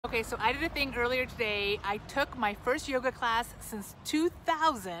Okay, so I did a thing earlier today. I took my first yoga class since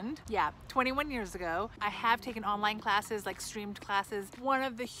 2000. Yeah, 21 years ago. I have taken online classes, like streamed classes. One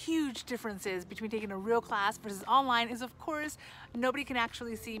of the huge differences between taking a real class versus online is, of course, nobody can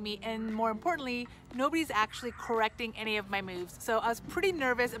actually see me, and more importantly, nobody's actually correcting any of my moves. So I was pretty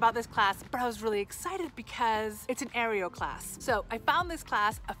nervous about this class, but I was really excited because it's an aerial class. So I found this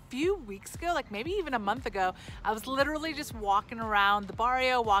class a few weeks ago, like maybe even a month ago. I was literally just walking around the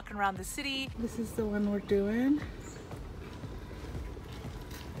Barrio, walking around the city. This is the one we're doing.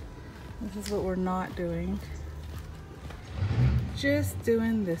 This is what we're not doing. Just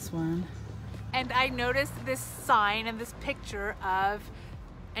doing this one. And I noticed this sign and this picture of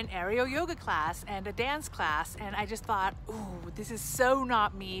an aerial yoga class and a dance class, and I just thought, ooh, this is so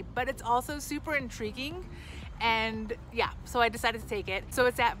not me, but it's also super intriguing. And yeah, so I decided to take it. So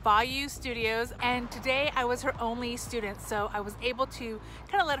it's at VAYU Studios, and today I was her only student, so I was able to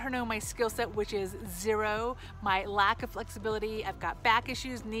kind of let her know my skill set, which is zero, my lack of flexibility. I've got back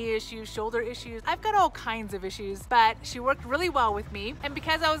issues, knee issues, shoulder issues. I've got all kinds of issues, but she worked really well with me. And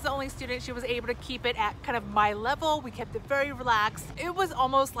because I was the only student, she was able to keep it at kind of my level. We kept it very relaxed. It was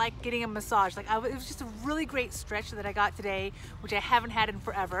almost like getting a massage. Like it was just a really great stretch that I got today, which I haven't had in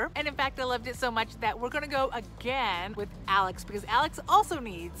forever. And in fact, I loved it so much that we're gonna go again with Alex, because Alex also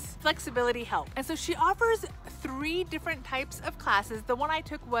needs flexibility help. And so she offers 3 different types of classes. The one I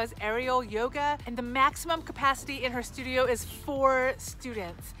took was aerial yoga, and the maximum capacity in her studio is 4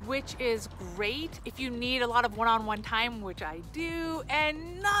 students, which is great if you need a lot of one-on-one time, which I do,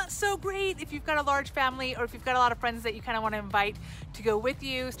 and not so great if you've got a large family or if you've got a lot of friends that you kind of want to invite to go with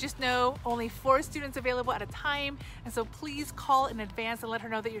you. Just know only 4 students available at a time, and so please call in advance and let her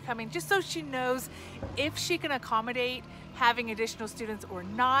know that you're coming, just so she knows if she can accommodate having additional students or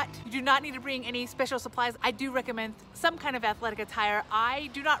not. You do not need to bring any special supplies. I do recommend some kind of athletic attire.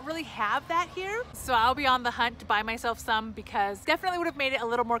 I do not really have that here, so I'll be on the hunt to buy myself some, because definitely would have made it a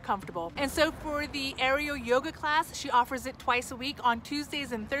little more comfortable. And so for the aerial yoga class, she offers it twice a week on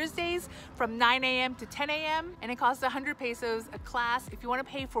Tuesdays and Thursdays from 9 a.m. to 10 a.m. and it costs 100 pesos a class. If you want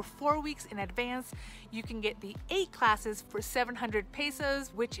to pay for 4 weeks in advance, you can get the 8 classes for 700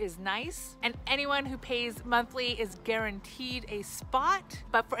 pesos, which is nice. And anyone who pays monthly is guaranteed a spot.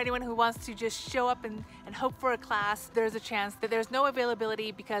 But for anyone who wants to just show up and hope for a class, there's a chance that there's no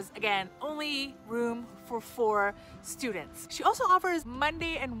availability, because again, only room for 4 students. She also offers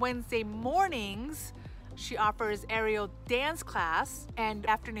Monday and Wednesday mornings. She offers aerial dance class, and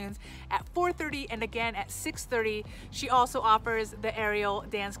afternoons at 4:30 and again at 6:30. She also offers the aerial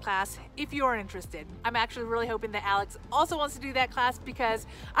dance class if you are interested. I'm actually really hoping that Alex also wants to do that class, because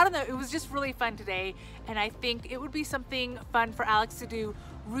I don't know, it was just really fun today, and I think it would be something fun for Alex to do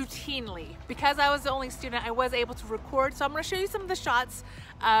routinely. Because I was the only student, I was able to record, so I'm going to show you some of the shots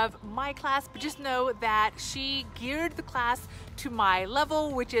of my class, but just know that she geared the class to my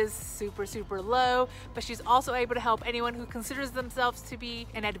level, which is super low, but she's also able to help anyone who considers themselves to be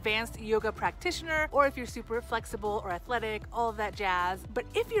an advanced yoga practitioner, or if you're super flexible or athletic, all of that jazz. But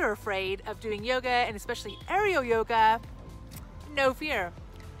if you're afraid of doing yoga, and especially aerial yoga, no fear,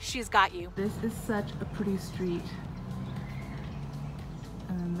 she's got you. This is such a pretty street.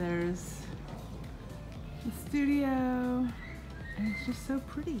 And then there's the studio, and it's just so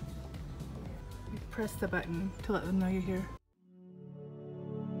pretty. You press the button to let them know you're here.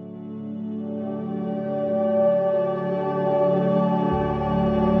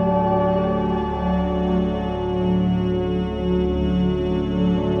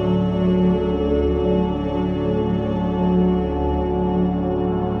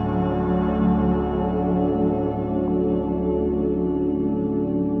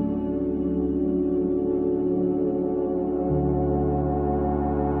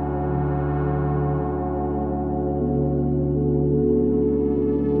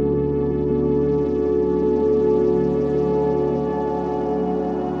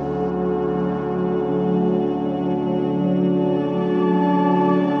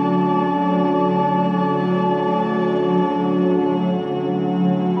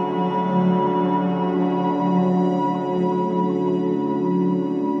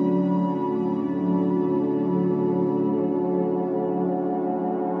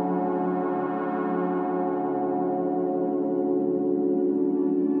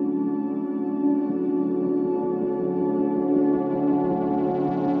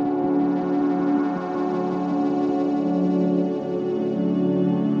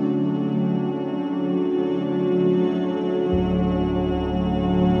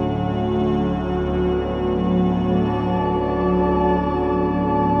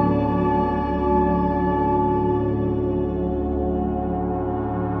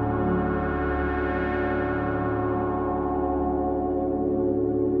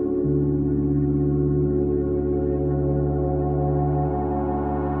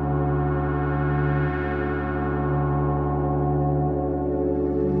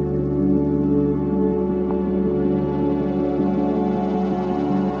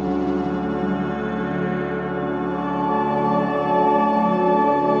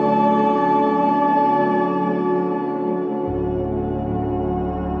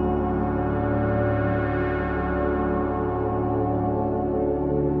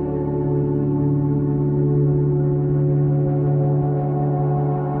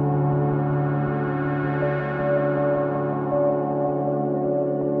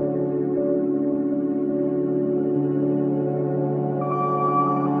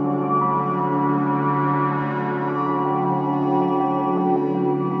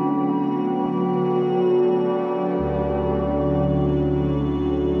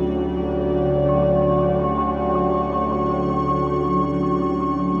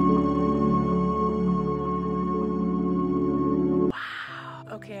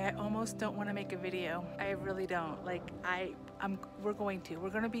 don't want to make a video. I really don't. Like we're going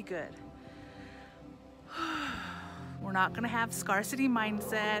to be good. We're not gonna have scarcity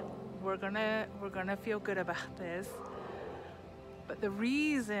mindset. We're gonna feel good about this. But the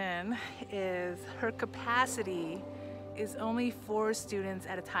reason is her capacity is only 4 students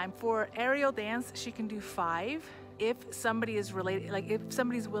at a time. For aerial dance, she can do 5. If somebody is related, like if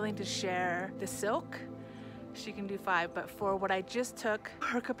somebody's willing to share the silk, she can do 5. But for what I just took,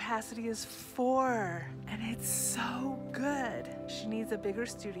 her capacity is 4, and it's so good. She needs a bigger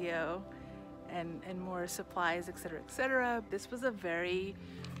studio and more supplies, etc., etc. This was a very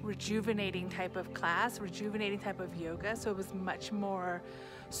rejuvenating type of class, rejuvenating type of yoga, so it was much more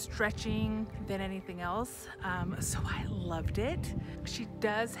stretching than anything else, so I loved it. She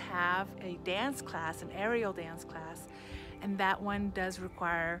does have a dance class, an aerial dance class, and that one does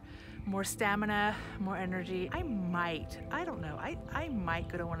require more stamina, more energy. I might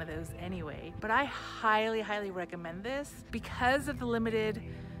go to one of those anyway, but I highly recommend this. Because of the limited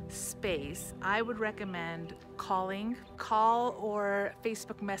space, I would recommend call or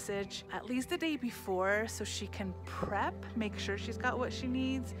Facebook message at least a day before, so she can prep, make sure she's got what she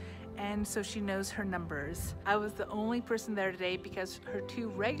needs, and so she knows her numbers. I was the only person there today because her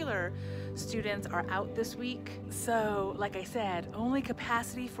 2 regular students are out this week. So like I said, only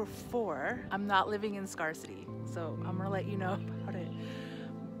capacity for 4. I'm not living in scarcity, so I'm gonna let you know about it.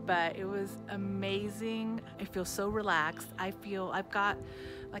 But it was amazing. I feel so relaxed. I've got,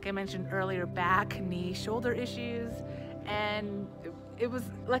 like I mentioned earlier, back, knee, shoulder issues, and it was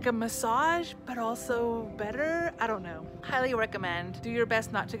like a massage, but also better. I don't know. Highly recommend. Do your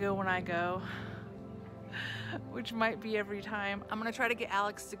best not to go when I go, which might be every time. I'm gonna try to get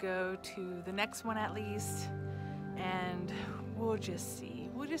Alex to go to the next one at least, and we'll just see.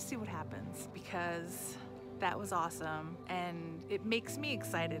 We'll just see what happens, because that was awesome, and it makes me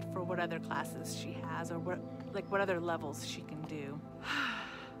excited for what other classes she has, or what other levels she can do.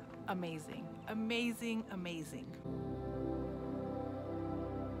 Amazing, amazing, amazing.